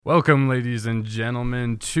Welcome, ladies and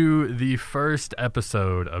gentlemen, to the first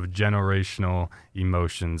episode of Generational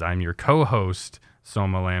Emotions. I'm your co-host,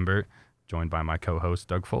 Soma Lambert, joined by my co-host,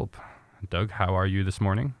 Doug Fulp. Doug, how are you this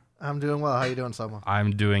morning? I'm doing well. How you doing, Soma?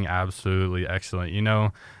 I'm doing absolutely excellent. You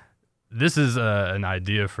know, this is an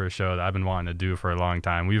idea for a show that I've been wanting to do for a long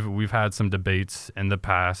time. We've had some debates in the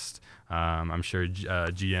past. I'm sure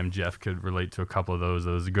GM Jeff could relate to a couple of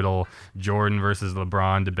those good old Jordan versus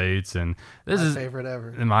LeBron debates. And this my is favorite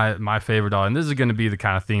ever. My favorite. And this is going to be the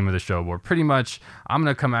kind of theme of the show where pretty much I'm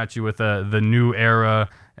going to come at you with the new era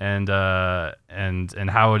and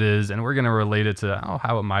how it is, and we're going to relate it to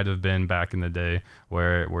how it might have been back in the day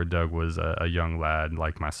where Doug was a young lad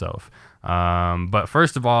like myself. But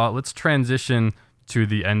first of all, let's transition to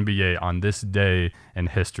the NBA on this day in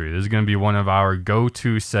history. This is going to be one of our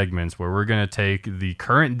go-to segments where we're going to take the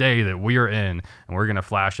current day that we are in and we're going to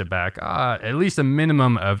flash it back at least a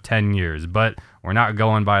minimum of 10 years. But we're not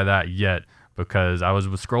going by that yet because I was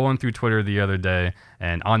scrolling through Twitter the other day,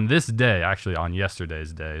 and on this day, actually on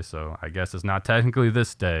yesterday's day, so I guess it's not technically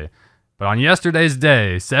this day, but on yesterday's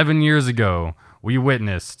day, 7 years ago, we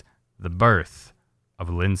witnessed the birth of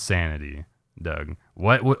Linsanity. Doug,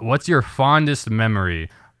 what's your fondest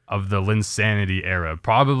memory of the Linsanity era?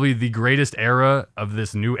 Probably the greatest era of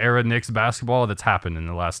this new era Knicks basketball that's happened in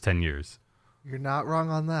the last 10 years. You're not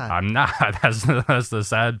wrong on that. I'm not. That's the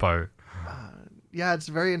sad part. Yeah, it's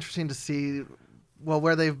very interesting to see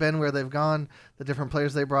where they've been, where they've gone, the different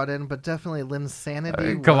players they brought in, but definitely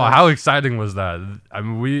Linsanity. Come on, how exciting was that? I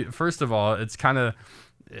mean, first of all, it's kind of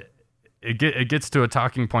it gets to a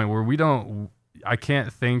talking point where I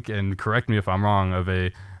can't think, and correct me if I'm wrong, of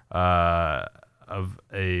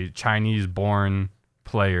a Chinese-born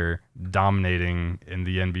player dominating in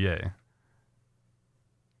the NBA.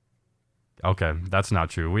 Okay, that's not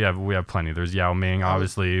true. We have plenty. There's Yao Ming,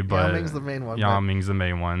 obviously, but Yao Ming's the main one. Yao Ming's the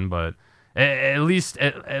main one, but at least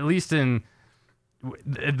in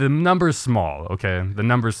the number's small. Okay, the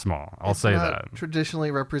number's small. I'll say that. Traditionally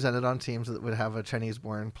represented on teams that would have a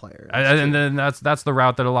Chinese-born player, and then that's the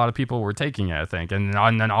route that a lot of people were taking, I think, and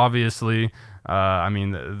then obviously, I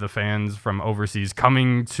mean the fans from overseas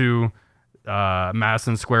coming to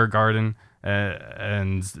Madison Square Garden.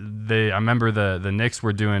 And I remember the Knicks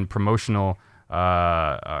were doing promotional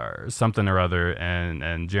or something or other,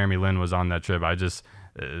 and Jeremy Lin was on that trip.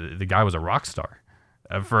 The guy was a rock star.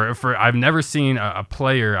 For I've never seen a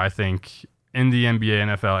player, I think, in the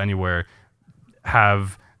NBA, NFL, anywhere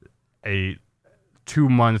have a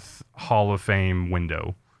 2-month Hall of Fame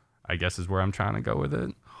window, I guess is where I'm trying to go with it.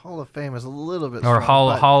 Hall of Fame is a little bit or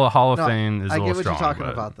strong, Hall of Fame is a little strong. I get what you're talking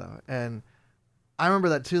about, though. And I remember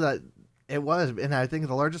that, too, that it was, and I think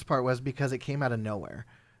the largest part was because it came out of nowhere.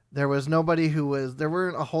 There was nobody there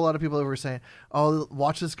weren't a whole lot of people that were saying, oh,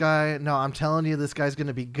 watch this guy. No, I'm telling you, this guy's going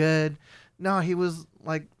to be good. No, he was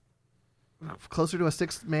like closer to a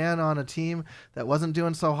sixth man on a team that wasn't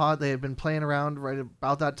doing so hot. They had been playing around right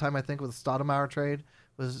about that time, I think, with the Stoudemire trade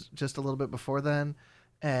was just a little bit before then.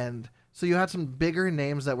 And so you had some bigger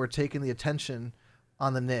names that were taking the attention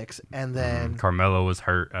on the Knicks. And then Carmelo was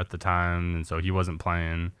hurt at the time, and so he wasn't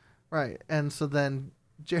playing. Right. And so then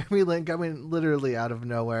Jeremy Lin coming literally out of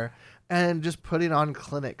nowhere and just putting on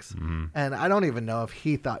clinics. Mm-hmm. And I don't even know if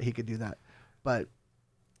he thought he could do that, but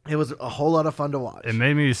it was a whole lot of fun to watch. It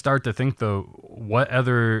made me start to think, though, what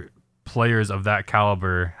other players of that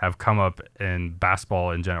caliber have come up in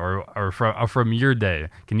basketball in general, or from your day?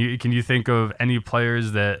 Can you think of any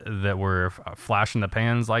players that were flash in the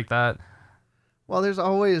pans like that? Well, there's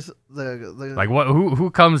always the like who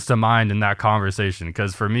comes to mind in that conversation?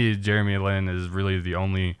 Because for me, Jeremy Lin is really the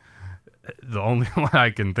only one I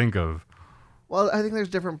can think of. Well, I think there's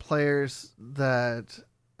different players that,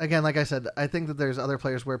 again, like I said, I think that there's other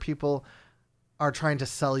players where people are trying to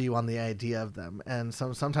sell you on the idea of them, and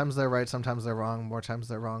sometimes they're right, sometimes they're wrong. More times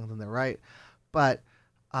they're wrong than they're right. But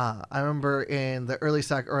I remember in the early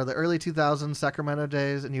 2000s Sacramento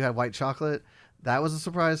days, and you had White Chocolate. That was a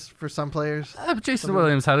surprise for some players. Jason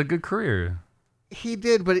Williams had a good career. He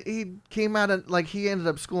did, but he came out and he ended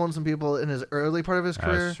up schooling some people in his early part of his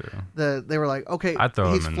career. That's true. That they were like, okay,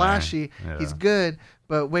 he's flashy, he's good,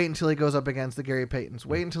 but wait until he goes up against the Gary Paytons.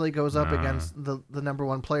 Wait until he goes up against the number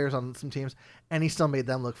one players on some teams, and he still made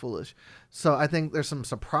them look foolish. So I think there's some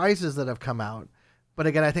surprises that have come out. But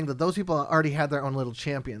again, I think that those people already had their own little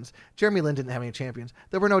champions. Jeremy Lin didn't have any champions.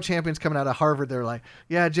 There were no champions coming out of Harvard. They were like,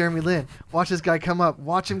 yeah, Jeremy Lin, watch this guy come up.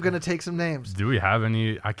 Watch him going to take some names. Do we have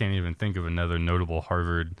any? I can't even think of another notable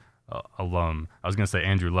alum. I was going to say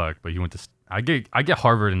Andrew Luck, but he went to I get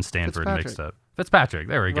Harvard and Stanford mixed up. Fitzpatrick.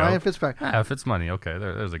 There we go. Ryan Fitzpatrick. Yeah, Fitzmoney. Okay,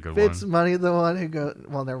 there's a good Fitzmoney, the one who goes.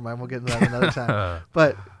 Well, never mind. We'll get into that another time.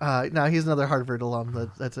 But no, he's another Harvard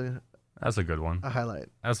alum. That's a good one. A highlight.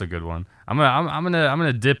 That's a good one. I'm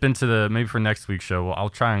gonna dip into the maybe for next week's show. I'll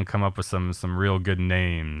try and come up with some real good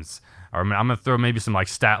names. Or I'm gonna throw maybe some like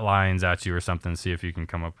stat lines at you or something. See if you can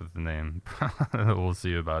come up with the name. We'll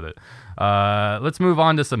see about it. Let's move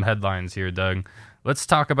on to some headlines here, Doug. Let's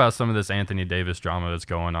talk about some of this Anthony Davis drama that's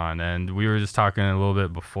going on. And we were just talking a little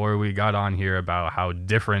bit before we got on here about how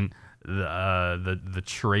different the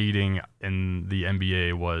trading in the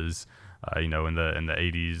NBA was. In the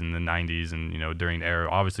 80s and the 90s, and during the era,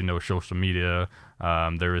 obviously no social media.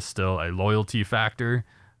 There was still a loyalty factor.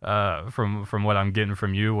 From what I'm getting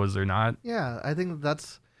from you, was there not? Yeah, I think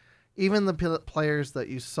that's even the players that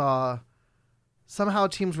you saw. Somehow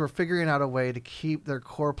teams were figuring out a way to keep their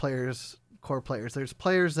core players. There's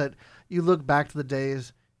players that you look back to the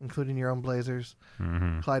days, including your own Blazers,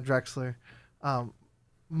 Clyde Drexler,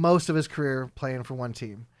 most of his career playing for one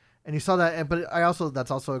team. And you saw that, but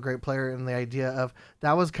that's also a great player in the idea of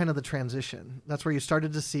that was kind of the transition. That's where you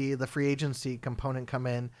started to see the free agency component come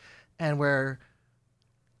in, and where,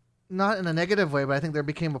 not in a negative way, but I think there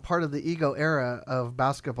became a part of the ego era of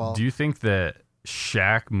basketball. Do you think that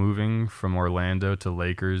Shaq moving from Orlando to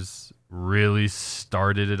Lakers really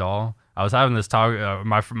started it all? I was having this talk.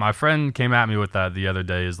 My friend came at me with that the other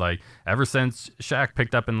day. Is like, ever since Shaq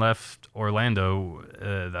picked up and left Orlando,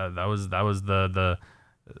 that was the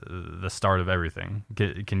start of everything.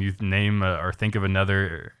 Can you name or think of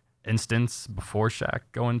another instance before Shaq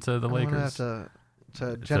going to the Lakers? I'm gonna have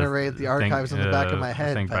to generate the archives in the back of my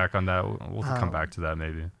head. Think back on that. We'll come back to that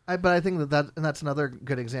maybe. But I think that's another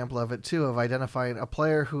good example of it too, of identifying a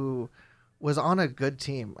player who was on a good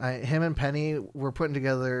team. Him and Penny were putting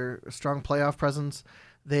together a strong playoff presence.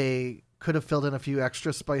 They could have filled in a few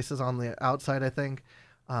extra spices on the outside, I think,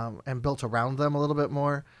 and built around them a little bit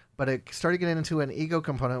more. But it started getting into an ego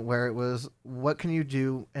component where it was, what can you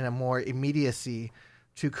do in a more immediacy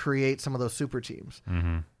to create some of those super teams?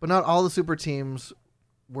 Mm-hmm. But not all the super teams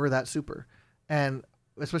were that super. And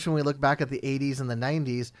especially when we look back at the 80s and the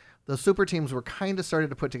 90s, those super teams were kind of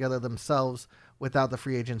started to put together themselves without the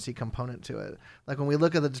free agency component to it. Like when we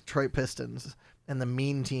look at the Detroit Pistons and the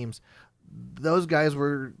mean teams, those guys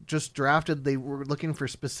were just drafted. They were looking for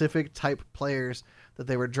specific type players that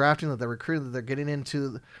they were drafting, that they're recruiting, that they're getting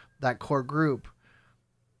into that core group.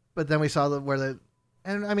 But then we saw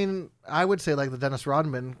and I mean, I would say like the Dennis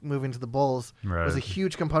Rodman moving to the Bulls was a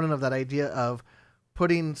huge component of that idea of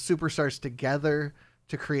putting superstars together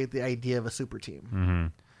to create the idea of a super team. Mm-hmm.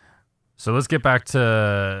 So let's get back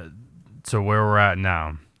to where we're at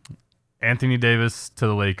now. Anthony Davis to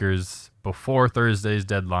the Lakers before Thursday's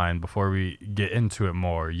deadline, before we get into it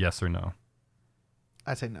more, yes or no?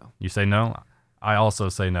 I say no. You say no? I also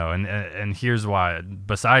say no, and here's why.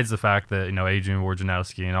 Besides the fact that Adrian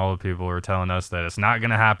Wojnarowski and all the people are telling us that it's not going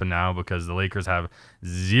to happen now because the Lakers have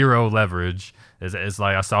zero leverage. It's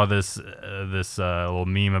like I saw this little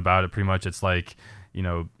meme about it. Pretty much, it's like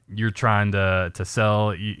you're trying to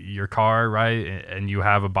sell your car, right, and you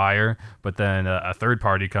have a buyer, but then a third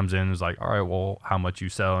party comes in and is like, all right, well, how much you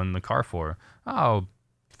selling the car for? Oh,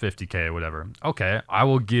 $50K or whatever. Okay, I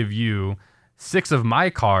will give you 6 of my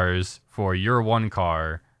cars for your one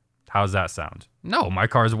car. How's that sound? No, my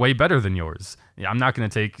car is way better than yours. I'm not going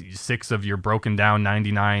to take 6 of your broken down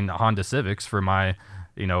 99 Honda Civics for my,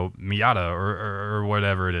 Miata or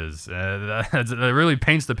whatever it is. That really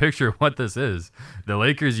paints the picture of what this is. The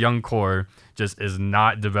Lakers' young core just is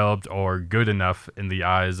not developed or good enough in the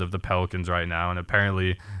eyes of the Pelicans right now. And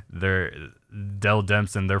apparently Dell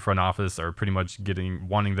Demps and their front office are pretty much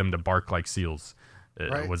wanting them to bark like seals.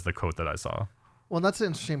 Right. Was the quote that I saw. Well, that's the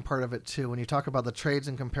interesting part of it, too. When you talk about the trades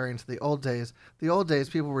and comparing to the old days,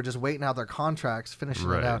 people were just waiting out their contracts,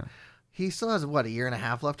 finishing it out. He still has, a year and a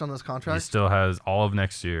half left on this contract? He still has all of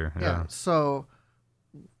next year. Yeah. So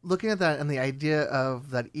looking at that and the idea of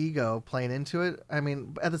that ego playing into it, I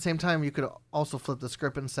mean, at the same time, you could also flip the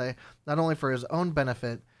script and say, not only for his own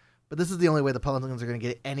benefit, but this is the only way the Pelicans are going to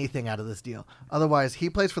get anything out of this deal. Otherwise, he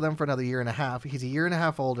plays for them for another year and a half. He's a year and a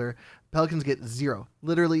half older. Pelicans get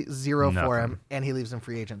literally zero for him, and he leaves in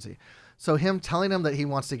free agency. So him telling him that he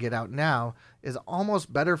wants to get out now is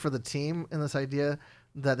almost better for the team in this idea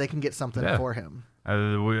that they can get something for him.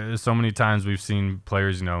 So many times we've seen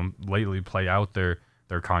players, lately play out their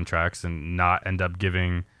contracts and not end up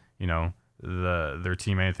giving, their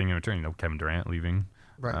team anything in return. Kevin Durant leaving.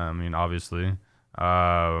 Right. I mean, obviously.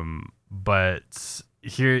 But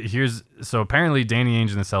here's so apparently Danny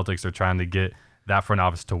Ainge and the Celtics are trying to get that front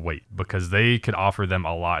office to wait, because they could offer them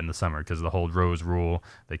a lot in the summer because of the whole Rose rule.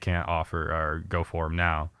 They can't offer or go for them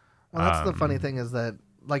now. Well, that's the funny thing is that,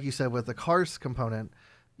 like you said, with the cars component,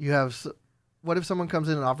 you have, what if someone comes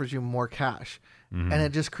in and offers you more cash, and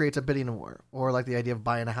it just creates a bidding war, or like the idea of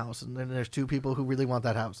buying a house, and then there's two people who really want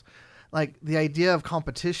that house. Like, the idea of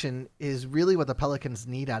competition is really what the Pelicans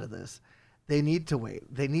need out of this. They need to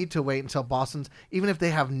wait. They need to wait until Boston's, even if they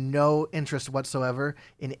have no interest whatsoever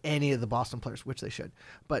in any of the Boston players, which they should.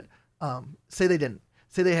 But say they didn't.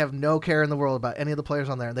 Say they have no care in the world about any of the players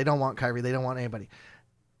on there. They don't want Kyrie. They don't want anybody.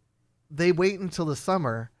 They wait until the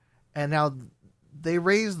summer, and now they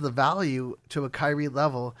raise the value to a Kyrie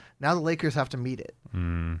level. Now the Lakers have to meet it.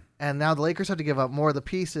 And now the Lakers have to give up more of the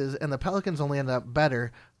pieces, and the Pelicans only end up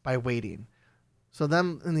better by waiting. So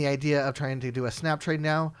them in the idea of trying to do a snap trade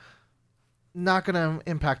now, not going to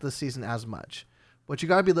impact the season as much. What you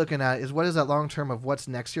got to be looking at is what is that long term of what's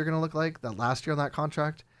next year going to look like, that last year on that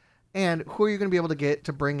contract, and who are you going to be able to get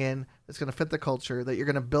to bring in that's going to fit the culture that you're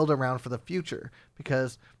going to build around for the future,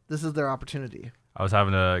 because this is their opportunity. I was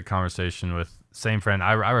having a conversation with same friend.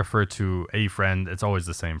 I refer to a friend. It's always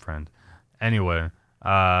the same friend. Anyway.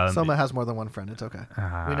 Soma has more than one friend. It's okay.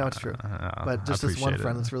 We know it's true. But just this one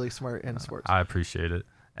friend that's really smart in sports. I appreciate it.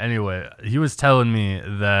 Anyway, he was telling me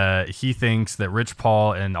that he thinks that Rich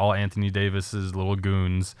Paul and all Anthony Davis's little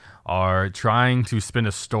goons are trying to spin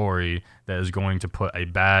a story that is going to put a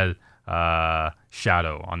bad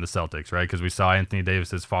shadow on the Celtics, right? Because we saw Anthony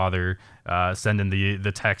Davis's father sending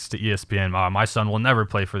the text to ESPN, my son will never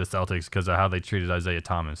play for the Celtics because of how they treated Isaiah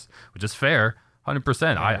Thomas, which is fair,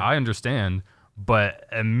 100%. Yeah. I understand. But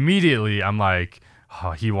immediately I'm like,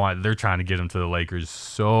 they're trying to get him to the Lakers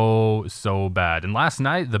so bad. And last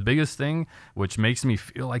night, the biggest thing, which makes me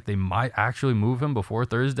feel like they might actually move him before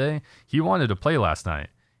Thursday, he wanted to play last night.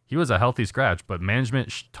 He was a healthy scratch, but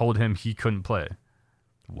management told him he couldn't play.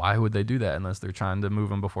 Why would they do that unless they're trying to move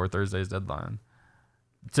him before Thursday's deadline?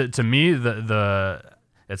 To me,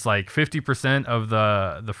 it's like 50% of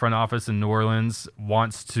the front office in New Orleans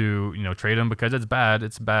wants to, trade him because it's bad.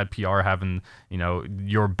 It's bad PR having,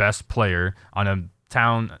 your best player on a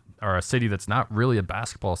town or a city that's not really a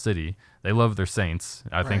basketball city. They love their Saints.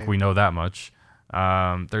 I think we know that much.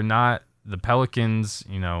 They're not the Pelicans.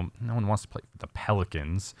 No one wants to play for the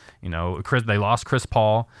Pelicans. They lost Chris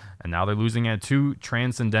Paul, and now they're losing at two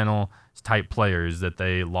transcendental type players that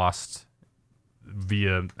they lost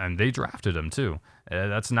and they drafted them too.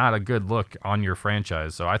 That's not a good look on your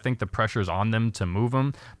franchise. So I think the pressure is on them to move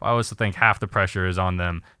him. But I also think half the pressure is on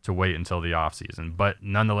them to wait until the offseason. But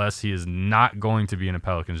nonetheless, he is not going to be in a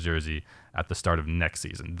Pelicans jersey at the start of next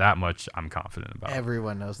season. That much I'm confident about.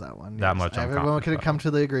 Everyone knows that one. That much I'm confident about. Everyone could come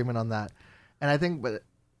to the agreement on that. And I think, but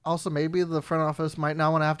also maybe the front office might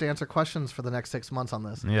not want to have to answer questions for the next 6 months on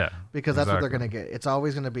this. Yeah. Because that's what they're going to get. It's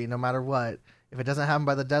always going to be, no matter what, if it doesn't happen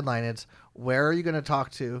by the deadline, it's where are you going to talk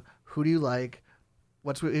to? Who do you like?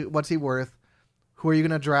 What's he worth? Who are you going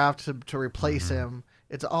to draft to replace him?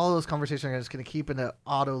 It's all those conversations are just going to keep in an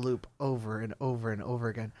auto loop over and over and over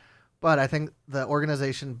again. But I think the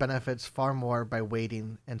organization benefits far more by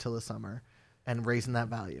waiting until the summer and raising that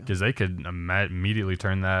value. Because they could immediately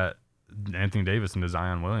turn that Anthony Davis into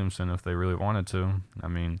Zion Williamson if they really wanted to. I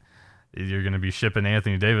mean, you're going to be shipping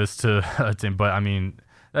Anthony Davis to a team. But, I mean,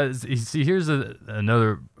 here's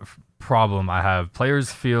another problem I have.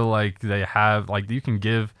 Players feel like they have, like, you can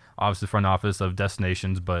give obviously front office of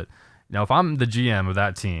destinations, but if I'm the GM of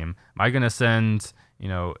that team, am I going to send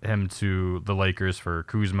him to the Lakers for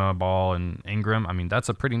Kuzma, Ball, and Ingram? I mean, that's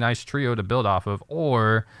a pretty nice trio to build off of.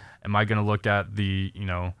 Or am I going to look at the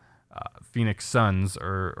Phoenix Suns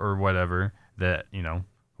or whatever that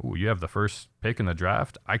you have the first pick in the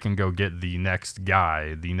draft, I can go get the next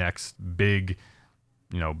guy, the next big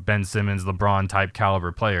Ben Simmons, LeBron type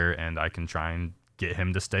caliber player, and I can try and get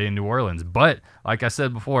him to stay in New Orleans. But like I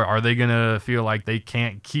said before, are they going to feel like they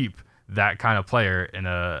can't keep that kind of player in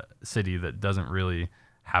a city that doesn't really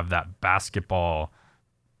have that basketball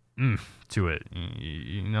to it?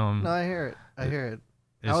 No, I hear it.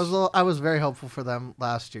 I was very hopeful for them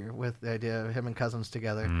last year with the idea of him and Cousins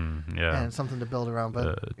together and something to build around.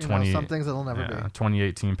 But some things it'll never be.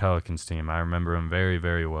 2018 Pelicans team. I remember them very,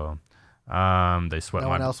 very well. They swept no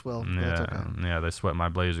one else will. They swept my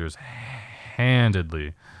Blazers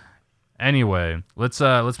handedly. Anyway, let's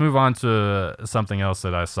move on to something else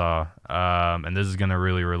that I saw, and this is going to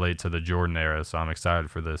really relate to the Jordan era, so I'm excited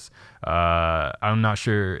for this. I'm not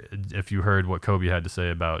sure if you heard what Kobe had to say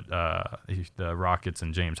about the Rockets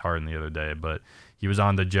and James Harden the other day, but he was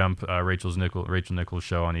on the Jump, Rachel Nichols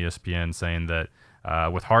show on ESPN, saying that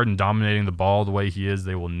with Harden dominating the ball the way he is,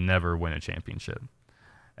 they will never win a championship.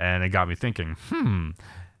 And it got me thinking,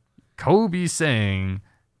 Kobe saying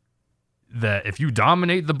that if you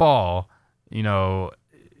dominate the ball,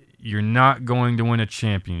 you're not going to win a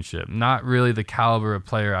championship. Not really the caliber of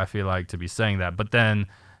player I feel like to be saying that. But then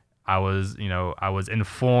I was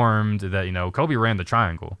informed that, Kobe ran the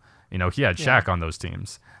triangle. He had Shaq on those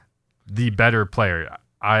teams. The better player.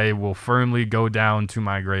 I will firmly go down to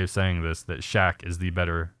my grave saying this, that Shaq is the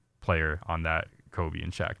better player on that Kobe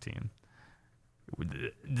and Shaq team.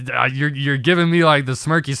 You're giving me like the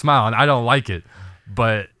smirky smile, and I don't like it.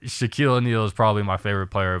 But Shaquille O'Neal is probably my favorite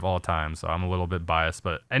player of all time, so I'm a little bit biased.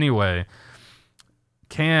 But anyway,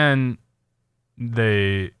 can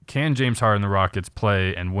James Harden and the Rockets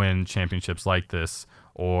play and win championships like this,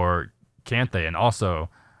 or can't they? And also,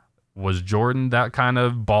 was Jordan that kind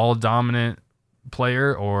of ball dominant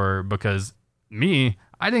player? Or because I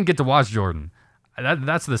didn't get to watch Jordan.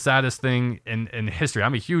 That's the saddest thing in history.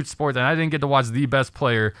 I'm a huge sport, and I didn't get to watch the best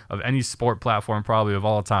player of any sport platform probably of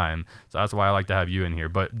all time. So that's why I like to have you in here.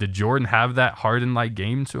 But did Jordan have that Harden-like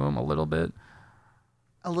game to him a little bit?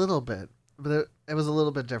 A little bit. But it was a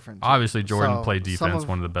little bit different. Obviously, Jordan played defense,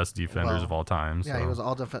 one of the best defenders of all time. Yeah, so. he was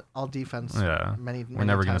all defense. Yeah, we're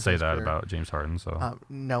never going to say that about James Harden. So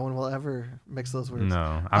no one will ever mix those words.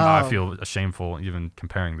 No, I feel shameful even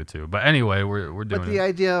comparing the two. But anyway, we're doing it. But the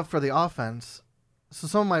idea for the offense, so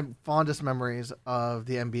some of my fondest memories of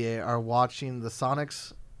the NBA are watching the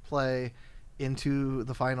Sonics play into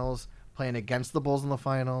the finals, playing against the Bulls in the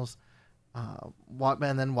finals,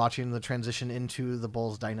 and then watching the transition into the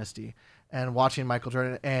Bulls dynasty. And watching Michael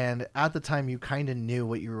Jordan, and at the time you kind of knew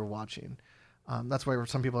what you were watching. That's why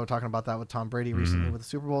some people are talking about that with Tom Brady recently with the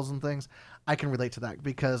Super Bowls and things. I can relate to that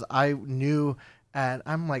because I knew, and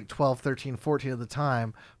I'm like 12, 13, 14 at the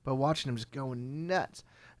time, but watching him just go nuts.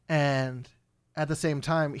 And at the same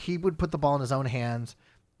time, he would put the ball in his own hands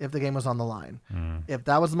if the game was on the line, if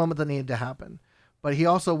that was the moment that needed to happen. But he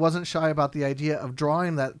also wasn't shy about the idea of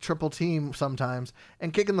drawing that triple team sometimes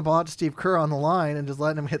and kicking the ball out to Steve Kerr on the line and just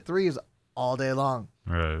letting him hit threes all day long.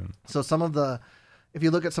 Right. So if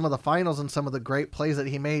you look at some of the finals and some of the great plays that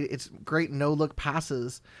he made, it's great no-look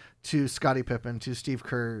passes to Scottie Pippen, to Steve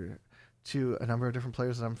Kerr, to a number of different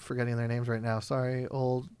players that I'm forgetting their names right now. Sorry,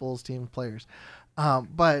 old Bulls team players.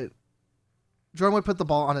 But Jordan would put the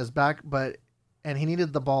ball on his back, and he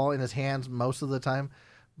needed the ball in his hands most of the time,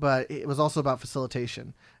 but it was also about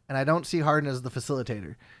facilitation. And I don't see Harden as the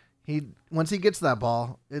facilitator. Once he gets that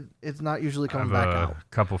ball, it's not usually coming back out. I have a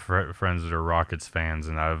couple friends that are Rockets fans,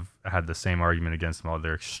 and I've had the same argument against them all.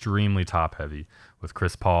 They're extremely top heavy with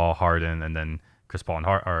Chris Paul, Harden, and then Chris Paul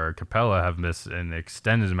and Capella have missed an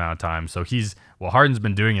extended amount of time. So what Harden's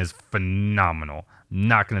been doing is phenomenal.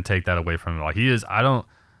 Not going to take that away from him. Like he is. I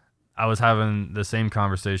was having the same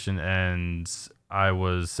conversation, and I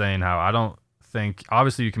was saying how I don't think.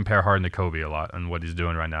 Obviously, you compare Harden to Kobe a lot and what he's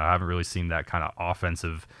doing right now. I haven't really seen that kind of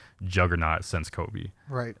offensive juggernaut since Kobe.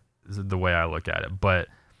 Right. Is the way I look at it. But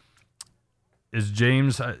is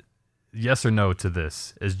James, yes or no to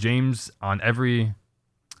this? Is James on every,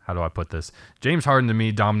 how do I put this? James Harden to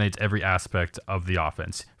me dominates every aspect of the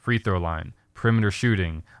offense. Free throw line, perimeter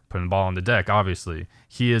shooting, putting the ball on the deck, obviously.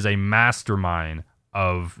 He is a mastermind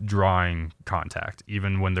of drawing contact,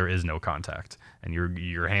 even when there is no contact. And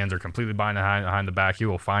your hands are completely behind the back. He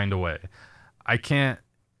will find a way. I can't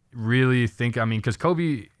really think, because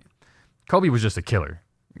Kobe was just a killer.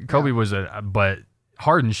 Kobe was but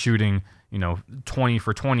Harden's shooting, 20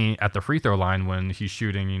 for 20 at the free throw line when he's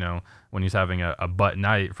shooting, when he's having a butt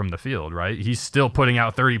night from the field, right? He's still putting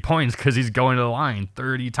out 30 points because he's going to the line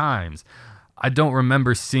 30 times. I don't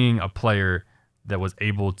remember seeing a player that was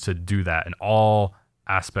able to do that in all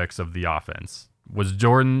aspects of the offense. Was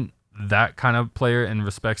Jordan that kind of player in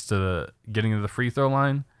respects to getting to the free throw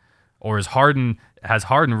line? Or has Harden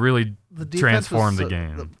really transformed the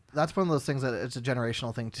game? That's one of those things that it's a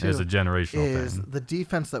generational thing too. It's a generational thing. The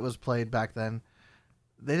defense that was played back then,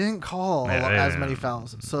 they didn't call as many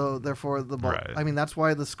fouls. So therefore the ball, right. That's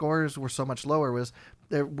why the scores were so much lower, was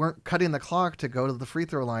they weren't cutting the clock to go to the free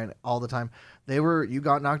throw line all the time. You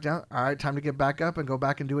got knocked down. All right, time to get back up and go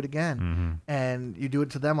back and do it again. Mm-hmm. And you do it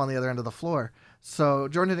to them on the other end of the floor. So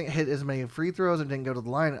Jordan didn't hit as many free throws and didn't go to the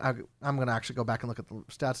line. I'm going to actually go back and look at the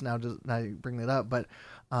stats now you bring it up. But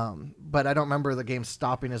I don't remember the game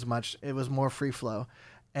stopping as much. It was more free flow.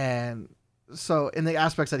 And so in the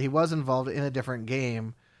aspects that he was involved in a different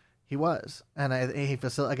game, he was. And he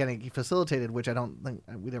facilitated, which I don't think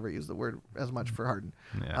we'd ever use the word as much for Harden.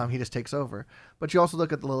 Yeah. He just takes over. But you also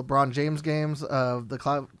look at the LeBron James games of the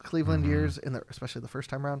Cleveland years, especially the first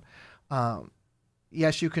time around.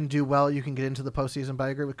 Yes, you can do well. You can get into the postseason, but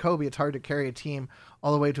I agree with Kobe. It's hard to carry a team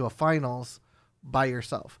all the way to a finals by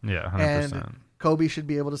yourself. Yeah, 100%. And Kobe should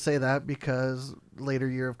be able to say that because later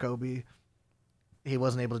year of Kobe, he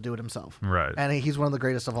wasn't able to do it himself. Right. And he's one of the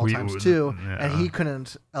greatest of all times too. Yeah. And he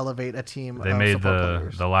couldn't elevate a team. They made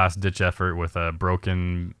the last ditch effort with a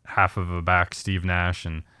broken half of a back Steve Nash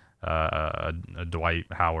and a Dwight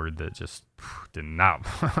Howard that just did not.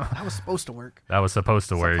 That was supposed to work. That was supposed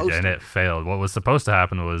to work, and it failed. What was supposed to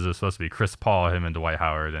happen was it was supposed to be Chris Paul, him, and Dwight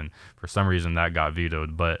Howard, and for some reason that got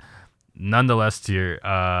vetoed. But nonetheless, here,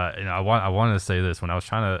 I wanted to say this when I was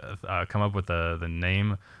trying to come up with the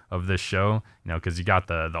name of this show, because you got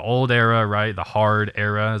the old era, right, the hard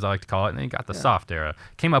era, as I like to call it, and then you got the soft era.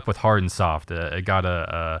 Came up with hard and soft. It got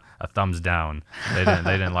a thumbs down. They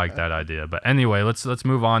didn't like that idea. But anyway, let's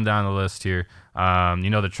move on down the list here.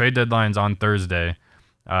 The trade deadline's on Thursday,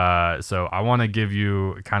 so I want to give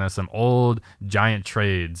you kind of some old giant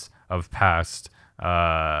trades of past.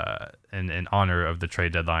 In honor of the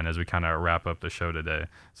trade deadline as we kind of wrap up the show today.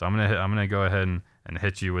 So I'm gonna go ahead and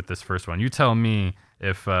hit you with this first one. You tell me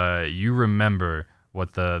if you remember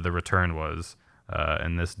what the return was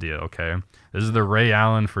in this deal, okay? This is the Ray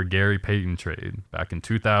Allen for Gary Payton trade back in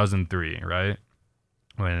 2003, right?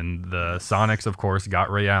 When the Sonics, of course,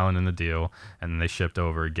 got Ray Allen in the deal, and then they shipped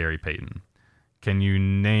over Gary Payton. Can you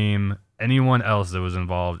name anyone else that was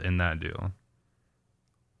involved in that deal?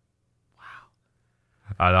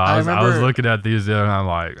 I was looking at these and I'm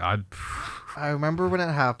like, I remember when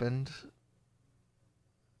it happened.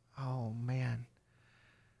 Oh man,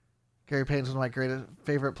 Gary Payton's one of my greatest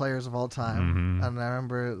favorite players of all time, and I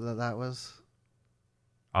remember that was.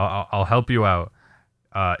 I'll help you out.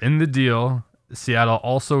 In the deal, Seattle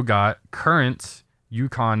also got current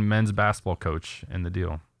UConn men's basketball coach in the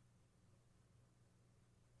deal.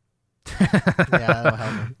 Yeah, that'll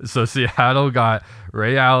help me. So Seattle got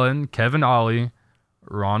Ray Allen, Kevin Ollie,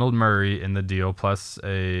 Ronald Murray in the deal, plus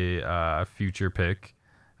a future pick,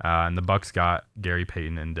 and the Bucks got Gary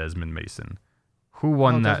Payton and Desmond Mason. Who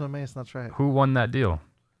won that? Desmond Mason, that's right. Who won that deal?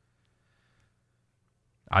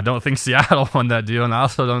 I don't think Seattle won that deal, and I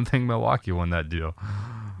also don't think Milwaukee won that deal.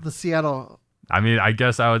 The Seattle. I mean, I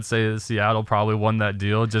guess I would say that Seattle probably won that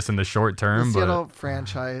deal just in the short term. The Seattle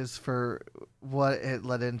franchise, for what it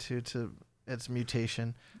led into to its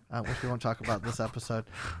mutation, which we won't talk about this episode.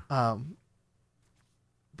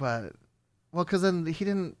 But, well, because then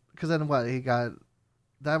what? He got,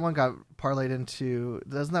 that one got parlayed into,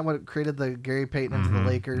 isn't that what created the Gary Payton into the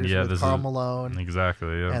Lakers with Karl Malone?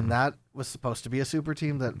 Exactly, yeah. And that was supposed to be a super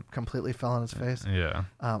team that completely fell on its face. Yeah.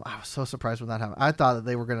 I was so surprised when that happened. I thought that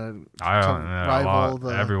they were going to rival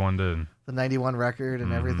everyone did. The 91 record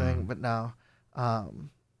and everything, but no.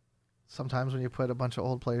 Sometimes when you put a bunch of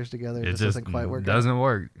old players together, it just doesn't quite work. Doesn't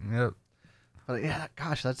work. Yep. But yeah,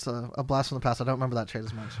 gosh, that's a blast from the past. I don't remember that trade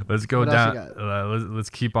as much. Let's go down. Let's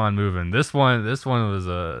keep on moving. This one was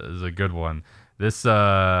a good one.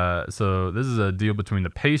 So this is a deal between the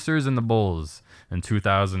Pacers and the Bulls in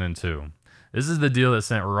 2002. This is the deal that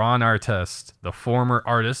sent Ron Artest, the former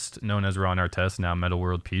artist known as Ron Artest, now Meta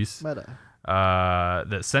World Peace,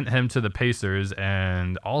 that sent him to the Pacers,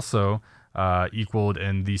 and also equaled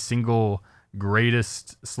in the single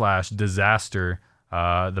greatest / disaster.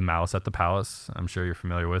 The Malice at the Palace. I'm sure you're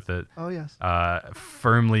familiar with it. Oh, yes.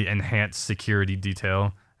 Firmly enhanced security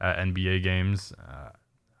detail at NBA games.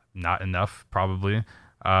 Not enough, probably.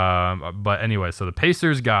 But anyway, so the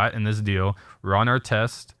Pacers got, in this deal, Ron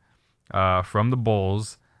Artest from the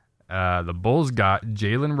Bulls. The Bulls got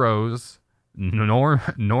Jalen Rose,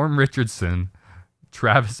 Norm Richardson,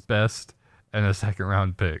 Travis Best, and a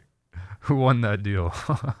second-round pick. Who won that deal?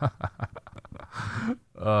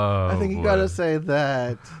 I think you got to say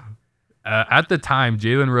that. At the time,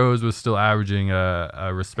 Jalen Rose was still averaging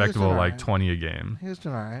a respectable 20 a game. He was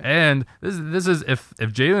doing all right. And this is if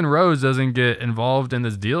Jalen Rose doesn't get involved in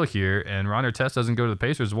this deal here, and Ron Artest doesn't go to the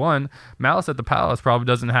Pacers, one, Malice at the Palace probably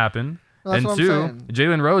doesn't happen, and two,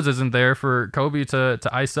 Jalen Rose isn't there for Kobe to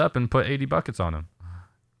ice up and put 80 buckets on him.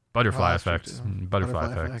 Butterfly effect.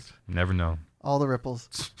 Butterfly effect. You never know. All the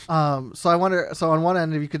ripples. So I wonder. So on one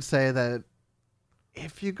end, if you could say that,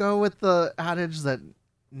 if you go with the adage that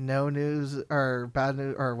no news or bad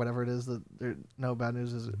news or whatever it is, that no bad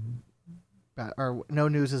news is bad, or no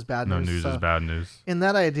news is bad news. No news is bad news. In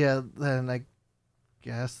that idea, then I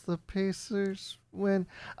guess the Pacers win.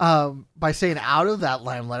 By staying out of that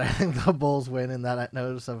limelight, I think the Bulls win in that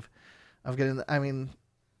notice of getting. I mean,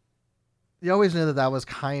 you always knew that was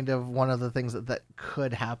kind of one of the things that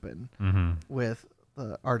could happen with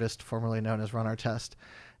the artist formerly known as Ron Artest.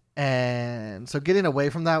 And so getting away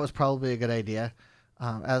from that was probably a good idea,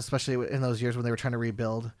 especially in those years when they were trying to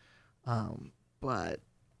rebuild. But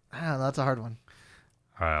I don't know, that's a hard one.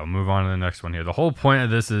 All right, I'll move on to the next one here. The whole point of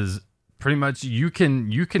this is pretty much you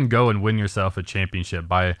can go and win yourself a championship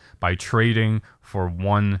by trading for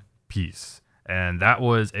one piece. And that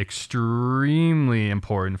was extremely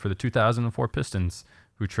important for the 2004 Pistons,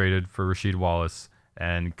 who traded for Rasheed Wallace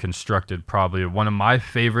and constructed probably one of my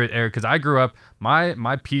favorite era, because I grew up,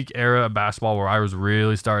 my peak era of basketball where I was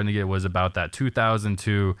really starting to get was about that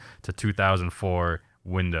 2002 to 2004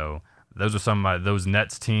 window. Those are some of those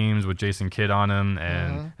Nets teams with Jason Kidd on them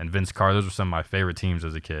and Vince Carter. Those were some of my favorite teams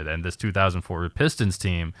as a kid. And this 2004 Pistons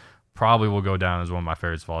team probably will go down as one of my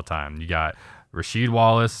favorites of all time. You got Rasheed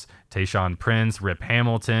Wallace, Tayshaun Prince, Rip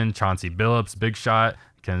Hamilton, Chauncey Billups, Big Shot.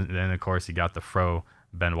 Then, of course, you got the Fro,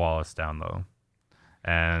 Ben Wallace down low.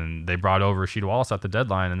 And they brought over Rasheed Wallace at the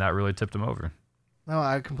deadline, and that really tipped him over. No,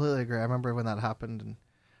 I completely agree. I remember when that happened, and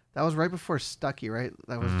that was right before Stuckey, right?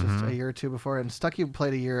 That was just a year or two before. And Stuckey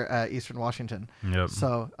played a year at Eastern Washington. Yep.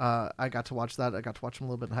 So I got to watch that. I got to watch him a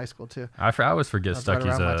little bit in high school, too. I always forget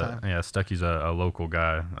Stuckey's right Stuckey's a local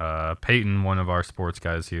guy. Peyton, one of our sports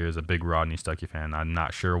guys here, is a big Rodney Stuckey fan. I'm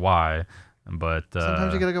not sure why, but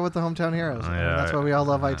sometimes you got to go with the hometown heroes. I mean, that's why we all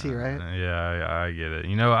love IT, right? Yeah, I get it.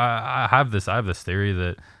 You know, I have this theory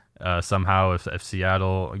that somehow if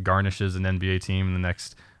Seattle garnishes an NBA team in the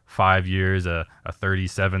next 5 years, a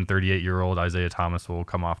 37, 38-year-old Isaiah Thomas will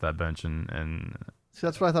come off that bench and See,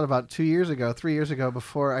 that's what I thought about 3 years ago,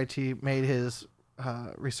 before IT made his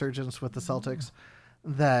resurgence with the Celtics,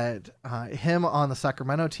 that him on the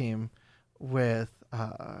Sacramento team with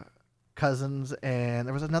Cousins, and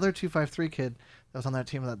there was another 253 kid that was on that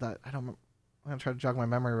team that I don't. I'm gonna try to jog my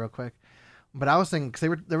memory real quick, but I was thinking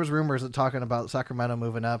because there was rumors that talking about Sacramento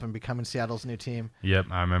moving up and becoming Seattle's new team. Yep,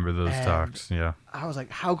 I remember those talks. Yeah, I was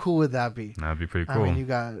like, how cool would that be? That'd be pretty cool. I mean, you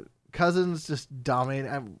got Cousins just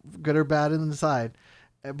dominating, good or bad inside,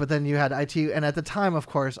 but then you had IT, and at the time, of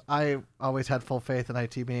course, I always had full faith in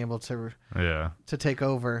IT being able to take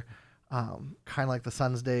over, kind of like the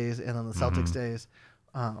Suns days and then the Celtics days.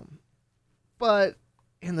 But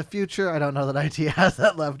in the future, I don't know that IT has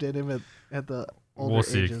that left in him at the older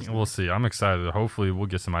ages. We'll see. I'm excited. Hopefully, we'll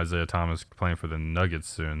get some Isaiah Thomas playing for the Nuggets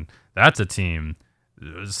soon. That's a team.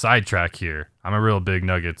 Sidetrack here. I'm a real big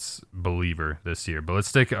Nuggets believer this year. But let's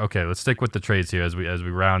stick with the trades here as we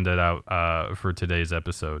round it out for today's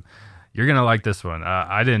episode. You're gonna like this one.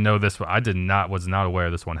 I didn't know this one. Was not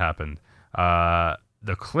aware this one happened.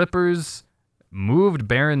 The Clippers moved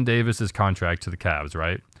Baron Davis's contract to the Cavs,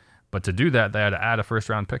 right? But to do that, they had to add a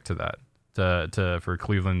first-round pick to that for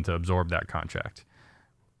Cleveland to absorb that contract.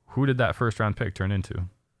 Who did that first-round pick turn into?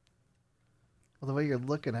 Well, the way you're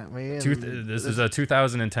looking at me... This is a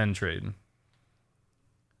 2010 trade.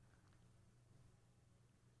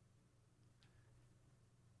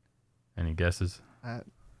 Any guesses?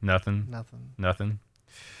 Nothing? Nothing.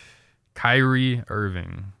 Kyrie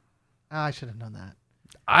Irving. I should have known that.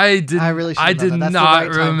 I did not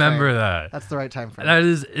remember that. That's the right time frame. That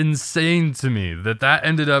is insane to me that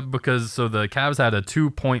ended up because the Cavs had a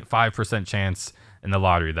 2.5% chance in the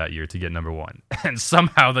lottery that year to get number one, and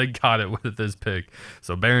somehow they got it with this pick.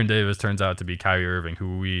 So Baron Davis turns out to be Kyrie Irving,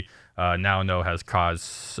 who we now know has caused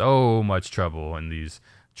so much trouble in these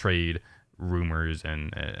trade rumors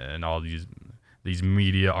and all these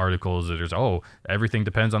media articles that there's everything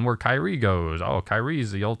depends on where Kyrie goes.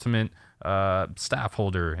 Kyrie's the ultimate staff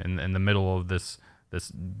holder in the middle of this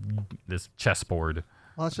chessboard.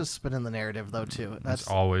 Well, that's just spinning the narrative, though, too. That's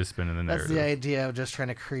always spinning the narrative. That's the idea of just trying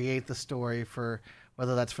to create the story for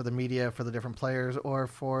whether that's for the media, for the different players, or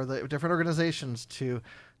for the different organizations to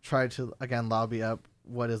try to, again, lobby up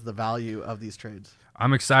what is the value of these trades.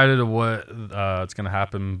 I'm excited of what it's going to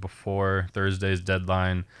happen before Thursday's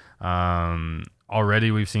deadline.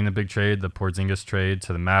 Already we've seen a big trade, the Porzingis trade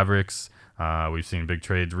to the Mavericks. We've seen big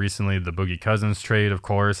trades recently, the Boogie Cousins trade, of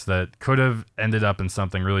course, that could have ended up in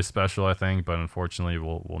something really special, I think, but unfortunately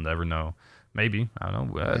we'll never know. Maybe. I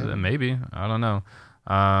don't know. Maybe. I don't know.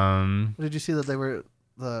 Did you see that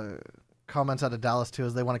the comments out of Dallas, too,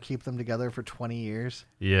 is they want to keep them together for 20 years?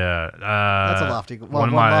 Yeah. That's a lofty goal.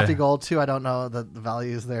 One lofty goal, too. I don't know that the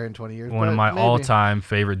value is there in 20 years. One of my all-time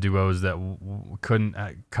favorite duos that couldn't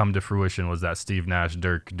come to fruition was that Steve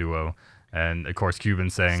Nash-Dirk duo. And of course, Cuban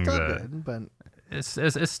saying still that good, but it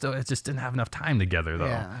just didn't have enough time together, though.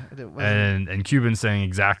 Yeah, it wasn't. And Cuban saying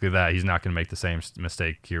exactly that. He's not going to make the same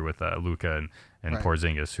mistake here with Luka and right.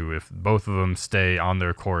 Porzingis, who, if both of them stay on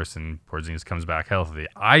their course and Porzingis comes back healthy,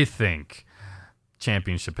 I think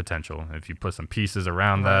championship potential. If you put some pieces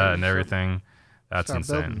around that and everything, that's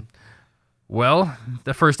insane. Building. Well,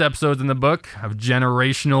 the first episode's in the book of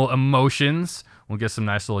Generational Emotions. We'll get some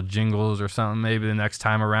nice little jingles or something maybe the next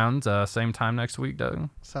time around. Same time next week, Doug.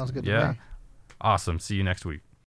 Sounds good to me. Awesome. See you next week.